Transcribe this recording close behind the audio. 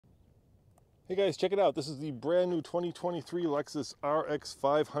Hey guys, check it out. This is the brand new 2023 Lexus RX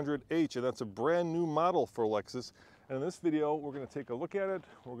 500H, and that's a brand new model for Lexus. And in this video, we're going to take a look at it.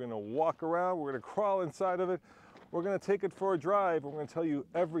 We're going to walk around. We're going to crawl inside of it. We're going to take it for a drive. We're going to tell you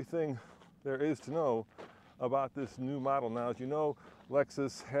everything there is to know about this new model. Now, as you know,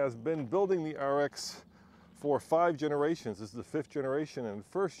 Lexus has been building the RX for 5 generations. This is the 5th generation, and it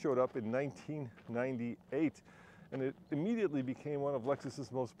first showed up in 1998. And it immediately became one of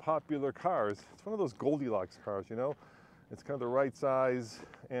Lexus's most popular cars. It's one of those Goldilocks cars, you know? It's kind of the right size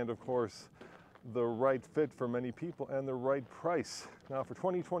and, of course, the right fit for many people and the right price. Now, for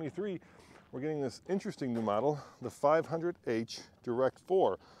 2023, we're getting this interesting new model, the 500H Direct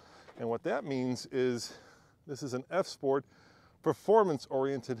 4. And what that means is this is an F-Sport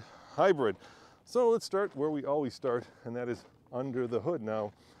performance-oriented hybrid. So let's start where we always start, and that is under the hood.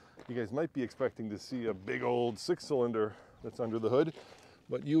 Now, you guys might be expecting to see a big old 6-cylinder that's under the hood,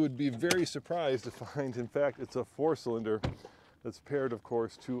 but you would be very surprised to find, in fact, it's a 4-cylinder that's paired, of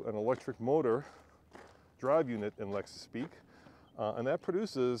course, to an electric motor drive unit in Lexus speak, and that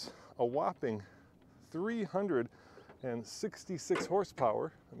produces a whopping 366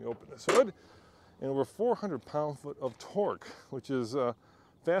 horsepower. Let me open this hood, and over 400 pound-foot of torque, which is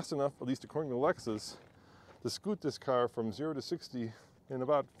fast enough, at least according to Lexus, to scoot this car from 0 to 60 in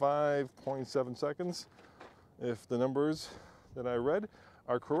about 5.7 seconds, if the numbers that I read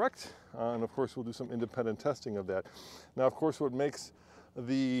are correct. And of course, we'll do some independent testing of that. Now, of course, what makes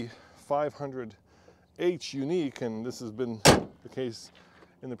the 500H unique, and this has been the case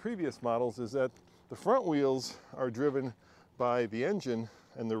in the previous models, is that the front wheels are driven by the engine,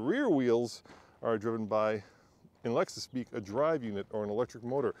 and the rear wheels are driven by, in Lexus speak, a drive unit or an electric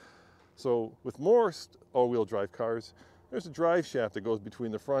motor. So with more all-wheel drive cars, there's a drive shaft that goes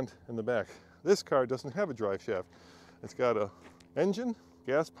between the front and the back. This car doesn't have a drive shaft. It's got a engine,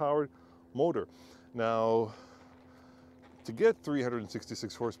 gas-powered motor. Now, to get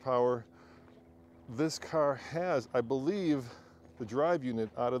 366 horsepower, this car has, I believe, the drive unit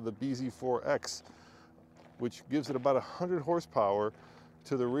out of the BZ4X, which gives it about 100 horsepower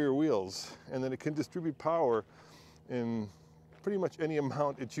to the rear wheels. And then it can distribute power in pretty much any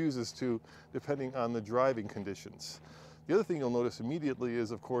amount it chooses to, depending on the driving conditions. The other thing you'll notice immediately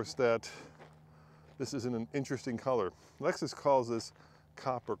is, of course, that this is in an interesting color. Lexus calls this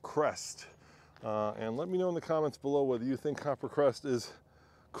copper crest. And let me know in the comments below whether you think copper crest is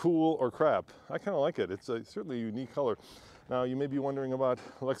cool or crap. I kind of like it. It's certainly a unique color. Now, you may be wondering about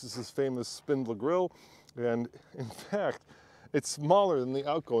Lexus's famous spindle grille. And in fact, it's smaller than the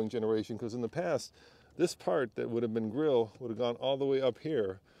outgoing generation, because in the past, this part that would have been grille would have gone all the way up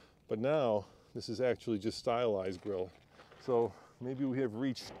here. But now, this is actually just stylized grille. So maybe we have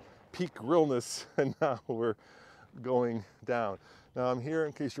reached peak grillness, and now we're going down. Now, I'm here,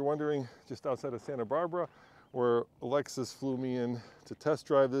 in case you're wondering, just outside of Santa Barbara, where Lexus flew me in to test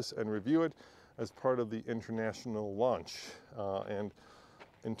drive this and review it as part of the international launch. And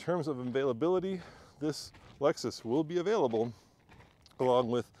in terms of availability, this Lexus will be available along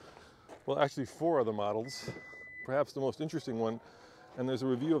with, well, actually 4 other models. Perhaps the most interesting one, and there's a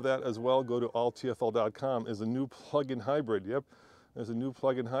review of that as well, go to alltfl.com, is a new plug-in hybrid. Yep, there's a new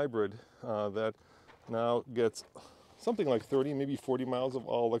plug-in hybrid that now gets something like 30, maybe 40 miles of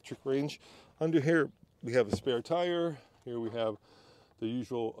all-electric range. Under here, we have a spare tire. Here we have the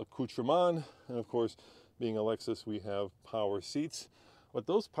usual accoutrement. And of course, being a Lexus, we have power seats. But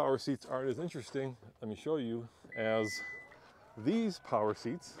those power seats aren't as interesting, let me show you, as these power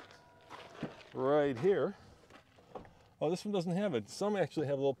seats right here. Oh, this one doesn't have it. Some actually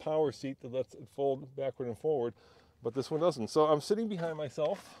have a little power seat that lets it fold backward and forward, but this one doesn't. So I'm sitting behind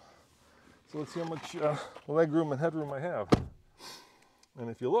myself. So let's see how much leg room and headroom I have.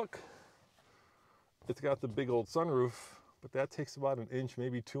 And if you look, it's got the big old sunroof, but that takes about 1 inch,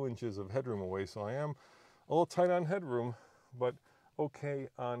 maybe 2 inches of headroom away. So I am a little tight on headroom, but okay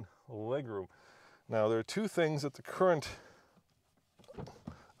on leg room. Now, there are 2 things that the current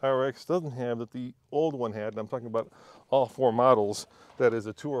RX doesn't have that the old one had, and I'm talking about all 4 models. That is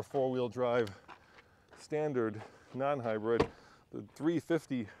a 2- or 4-wheel drive standard non-hybrid, the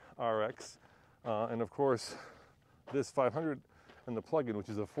 350 RX, and of course this 500 and the plug-in, which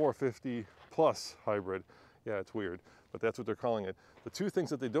is a 450 plus hybrid. Yeah, it's weird, but that's what they're calling it. The 2 things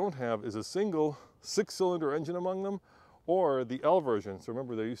that they don't have is a single 6-cylinder engine among them, or the L version. So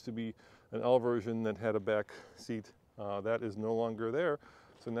remember, there used to be an L version that had a back seat. That is no longer there.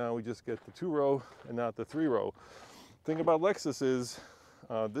 So now we just get the 2-row and not the 3-row. Thing about Lexus is,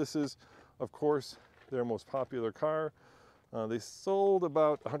 this is, of course, their most popular car. They sold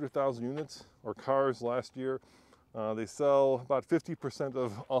about 100,000 units or cars last year. They sell about 50%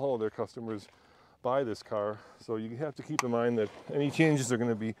 of all of their customers buy this car. So you have to keep in mind that any changes are going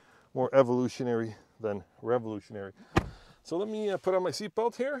to be more evolutionary than revolutionary. So let me put on my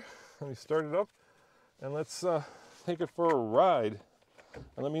seatbelt here. Let me start it up and let's take it for a ride.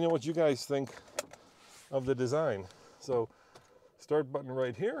 And let me know what you guys think of the design. So start button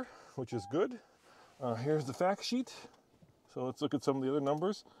right here, which is good. Here's the fact sheet. So let's look at some of the other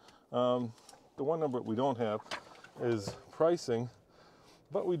numbers. The one number we don't have is pricing,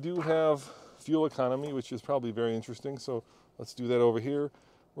 but we do have fuel economy, which is probably very interesting. So let's do that over here.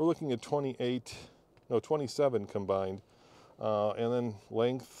 We're looking at 27 combined. And then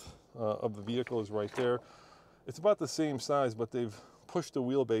length of the vehicle is right there. It's about the same size, but they've pushed the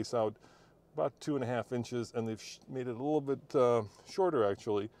wheelbase out about 2.5 inches, and they've made it a little bit shorter,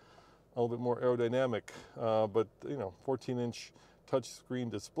 actually, a little bit more aerodynamic. But 14-inch touchscreen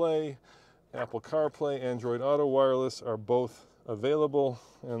display, Apple CarPlay, Android Auto Wireless are both available,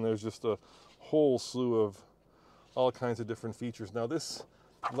 and there's just a whole slew of all kinds of different features. Now, this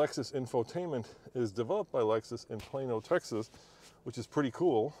Lexus infotainment is developed by Lexus in Plano, Texas, which is pretty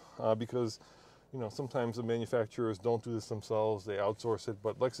cool because sometimes the manufacturers don't do this themselves, they outsource it,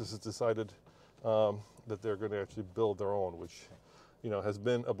 but Lexus has decided that they're going to actually build their own, which has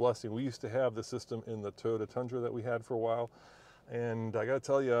been a blessing. We used to have the system in the Toyota Tundra that we had for a while, and I got to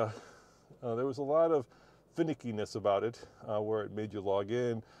tell you, there was a lot of finickiness about it, where it made you log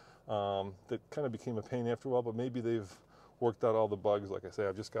in. That kind of became a pain after a while, but maybe they've worked out all the bugs. Like I say,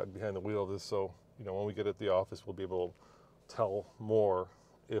 I've just gotten behind the wheel of this, so when we get at the office, we'll be able to tell more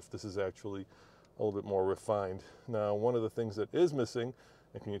if this is actually a little bit more refined. Now, one of the things that is missing,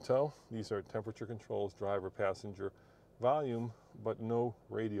 and can you tell, these are temperature controls, driver, passenger, volume, but no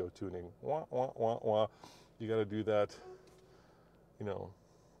radio tuning. Wah, wah, wah, wah. You got to do that,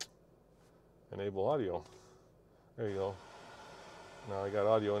 enable audio. There you go. Now I got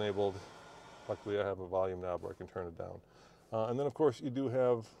audio enabled. Luckily I have a volume knob where I can turn it down. And then of course you do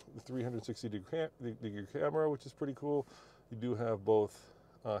have the 360-degree camera, which is pretty cool. You do have both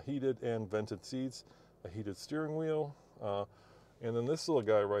heated and vented seats, a heated steering wheel, and then this little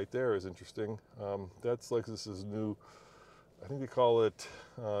guy right there is interesting. That's Lexus's new, I think they call it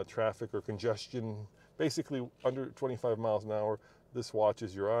traffic or congestion. Basically under 25 miles an hour, this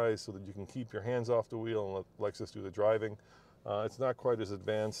watches your eyes so that you can keep your hands off the wheel and let Lexus do the driving. It's not quite as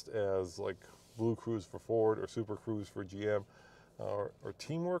advanced as like Blue Cruise for Ford or Super Cruise for GM, or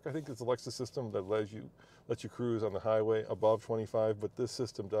Teamwork. I think it's a Lexus system that lets you cruise on the highway above 25, but this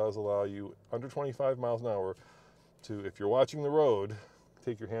system does allow you under 25 miles an hour to, if you're watching the road,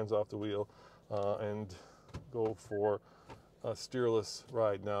 take your hands off the wheel and go for a steerless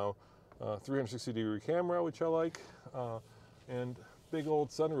ride. Now, 360-degree camera, which I like, and big old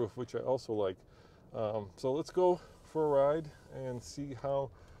sunroof, which I also like. So let's go for a ride and see how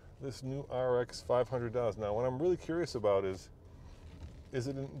this new RX 500 does. Now, what I'm really curious about is it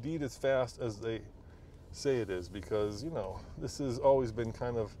indeed as fast as they say it is? Because, this has always been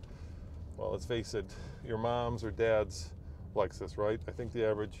kind of, well, let's face it, your mom's or dad's Lexus, right? I think the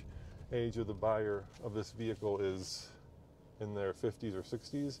average age of the buyer of this vehicle is in their 50s or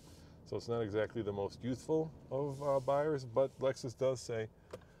 60s. So it's not exactly the most youthful of buyers, but Lexus does say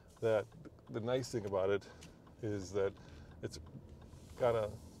that the nice thing about it is that it's got a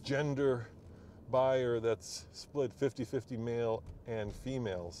gender buyer that's split 50-50 male and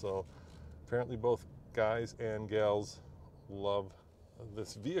female. So apparently both guys and gals love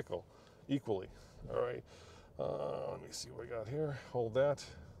this vehicle equally. All right, let me see what I got here. Hold that.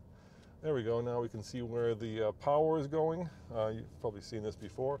 There we go. Now we can see where the power is going. You've probably seen this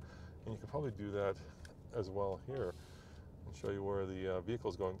before, and you can probably do that as well here and show you where the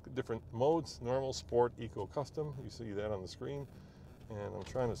vehicle is going. Different modes: normal, sport, eco, custom. You see that on the screen. And I'm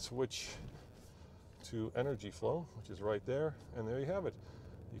trying to switch to energy flow, which is right there, and there you have it.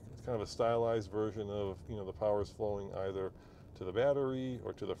 It's kind of a stylized version of, the power is flowing either to the battery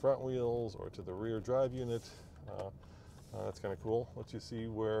or to the front wheels or to the rear drive unit. That's kind of cool. Lets you see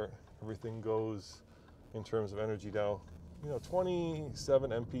where everything goes in terms of energy now. 27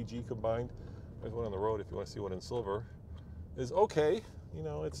 mpg combined. There's one on the road if you want to see one in silver. Is okay.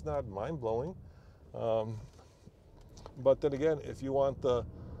 It's not mind-blowing. But then again, if you want the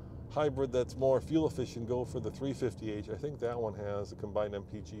hybrid that's more fuel efficient, go for the 350h. I think that one has a combined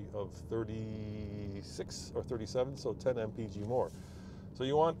MPG of 36 or 37, so 10 MPG more. So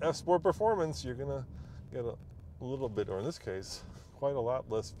you want F-Sport performance, you're gonna get a little bit, or in this case, quite a lot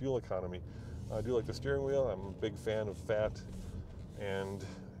less fuel economy. I do like the steering wheel. I'm a big fan of fat. And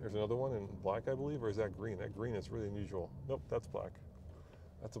here's another one in black, I believe, or is that green? That green is really unusual. Nope, that's black.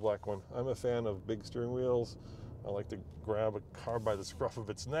 That's a black one. I'm a fan of big steering wheels, I like to grab a car by the scruff of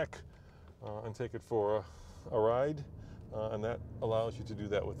its neck and take it for a ride, and that allows you to do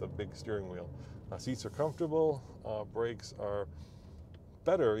that with a big steering wheel. Seats are comfortable, brakes are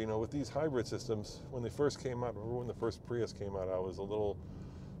better. You know, with these hybrid systems, when they first came out, remember when the first Prius came out, I was a little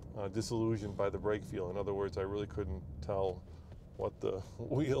disillusioned by the brake feel. In other words, I really couldn't tell what the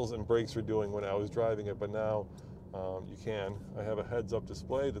wheels and brakes were doing when I was driving it, but now you can. I have a heads-up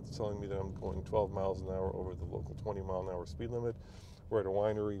display that's telling me that I'm going 12 miles an hour over the local 20-mile-an-hour speed limit. We're at a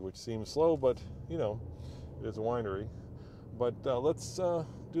winery, which seems slow, but you know, it is a winery. But let's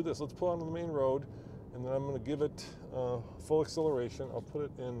do this. Let's pull onto the main road, and then I'm going to give it full acceleration. I'll put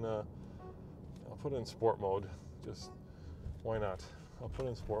it in sport mode. Just why not? I'll put it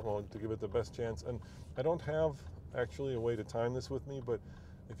in sport mode to give it the best chance. And I don't have actually a way to time this with me, but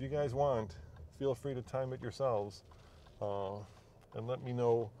if you guys want, feel free to time it yourselves and let me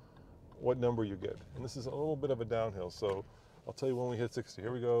know what number you get. And this is a little bit of a downhill, so I'll tell you when we hit 60.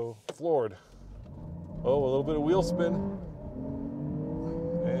 Here we go. Floored. Oh, a little bit of wheel spin.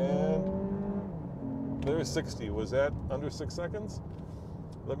 And there's 60. Was that under 6 seconds?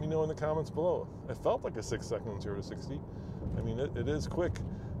 Let me know in the comments below. It felt like a 6 second 0 to 60. I mean, it is quick.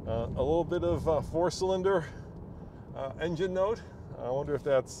 A little bit of 4-cylinder engine note. I wonder if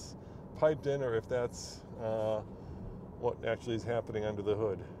that's piped in or if that's what actually is happening under the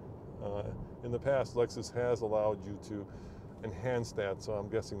hood. In the past, Lexus has allowed you to enhance that, so I'm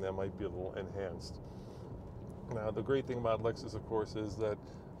guessing that might be a little enhanced. Now, the great thing about Lexus, of course, is that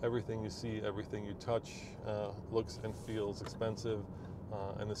everything you see, everything you touch looks and feels expensive,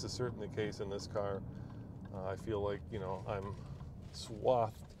 and this is certainly the case in this car. I feel like, you know, I'm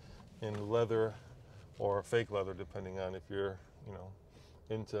swathed in leather or fake leather, depending on if you're, you know,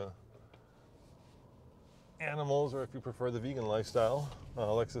 into animals or if you prefer the vegan lifestyle.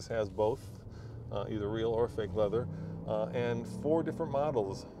 Lexus has both, either real or fake leather, and 4 different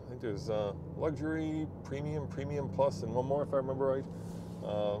models. I think there's luxury, premium, premium plus, and one more if I remember right.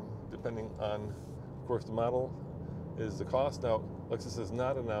 Depending on, of course, the model is the cost. Now, Lexus has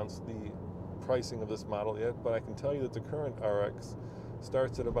not announced the pricing of this model yet, but I can tell you that the current RX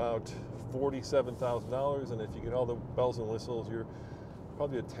starts at about $47,000, and if you get all the bells and whistles, you're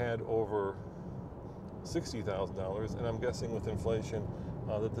probably a tad over $60,000, and I'm guessing with inflation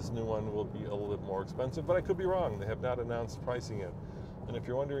that this new one will be a little bit more expensive, but I could be wrong. They have not announced pricing yet. And if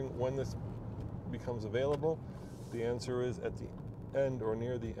you're wondering when this becomes available, the answer is at the end or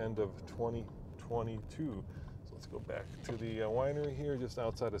near the end of 2022. Let's go back to the winery here just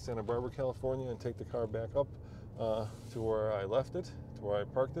outside of Santa Barbara, California, and take the car back up to where I left it, to where I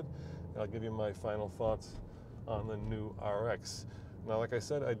parked it. And I'll give you my final thoughts on the new RX. Now, like I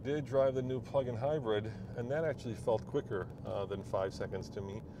said, I did drive the new plug-in hybrid, and that actually felt quicker than 5 seconds to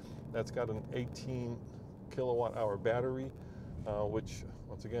me. That's got an 18 kilowatt-hour battery, which,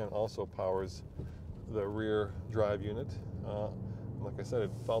 once again, also powers the rear drive unit. Like I said,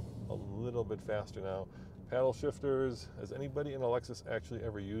 it felt a little bit faster now. Paddle shifters, has anybody in a Lexus actually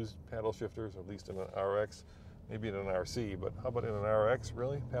ever used paddle shifters, or at least in an RX? Maybe in an RC, but how about in an RX,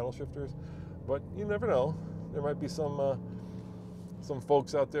 really? Paddle shifters? But you never know. There might be some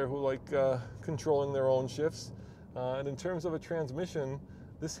folks out there who like controlling their own shifts. And in terms of a transmission,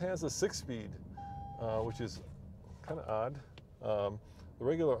 this has a 6-speed, which is kind of odd. The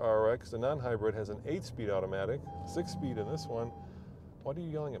regular RX, the non-hybrid, has an 8-speed automatic, 6-speed in this one. What are you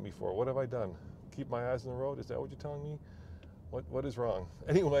yelling at me for? What have I done? Keep my eyes on the road? Is that what you're telling me? What is wrong?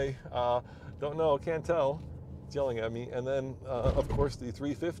 Anyway, don't know, can't tell. It's yelling at me. And then, of course, the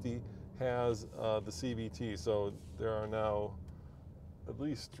 350 has the CVT. So there are now at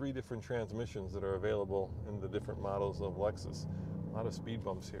least 3 different transmissions that are available in the different models of Lexus. A lot of speed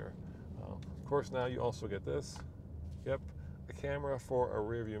bumps here. Of course, now you also get this. Yep, a camera for a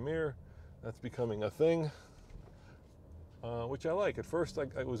rear view mirror. That's becoming a thing. Which I like. At first,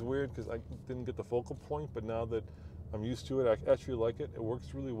 it was weird because I didn't get the focal point, but now that I'm used to it, I actually like it. It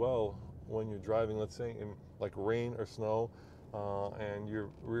works really well when you're driving, let's say, in like rain or snow, and your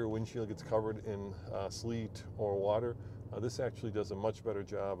rear windshield gets covered in sleet or water. This actually does a much better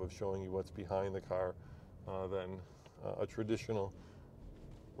job of showing you what's behind the car than a traditional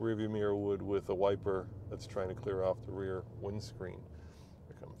rearview mirror would with a wiper that's trying to clear off the rear windscreen.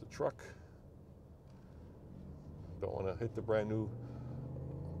 Here comes the truck. Don't want to hit the brand new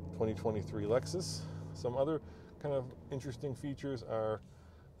 2023 Lexus. Some other kind of interesting features are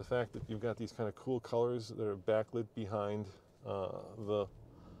the fact that you've got these kind of cool colors that are backlit behind the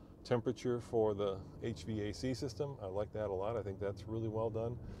temperature for the HVAC system. I like that a lot. I think that's really well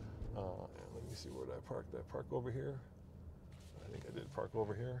done. And let me see, where did I park? Did I park over here? I think I did park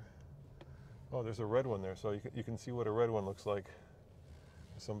over here. Oh, there's a red one there, so you can see what a red one looks like.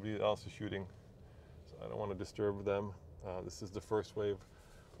 Somebody else is shooting, so I don't want to disturb them. This is the first wave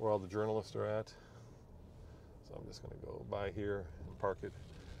where all the journalists are at. So I'm just going to go by here and park it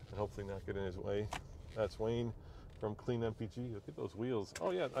and hopefully not get in his way. That's Wayne from Clean MPG. Look at those wheels.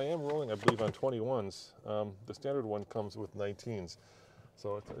 Oh yeah, I am rolling, I believe, on 21s. The standard one comes with 19s.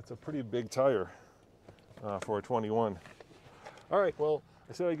 So it's a pretty big tire for a 21. All right, well,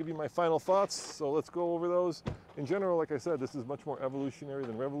 I said I'd give you my final thoughts, so let's go over those. In general, like I said, this is much more evolutionary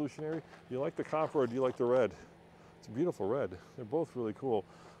than revolutionary. Do you like the copper or do you like the red? It's a beautiful red. They're both really cool.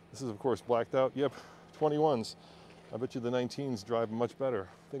 This is, of course, blacked out. Yep, 21s. I bet you the 19s drive much better.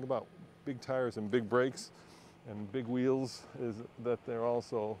 Think about big tires and big brakes and big wheels, is that they're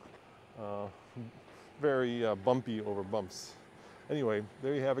also very bumpy over bumps. Anyway,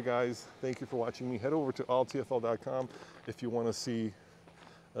 there you have it, guys. Thank you for watching me. Head over to alltfl.com if you want to see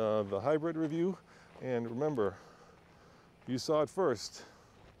the hybrid review. And remember, you saw it first.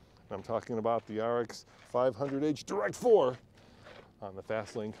 I'm talking about the RX 500H Direct 4 on the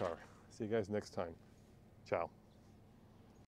Fast Lane car. See you guys next time. Ciao.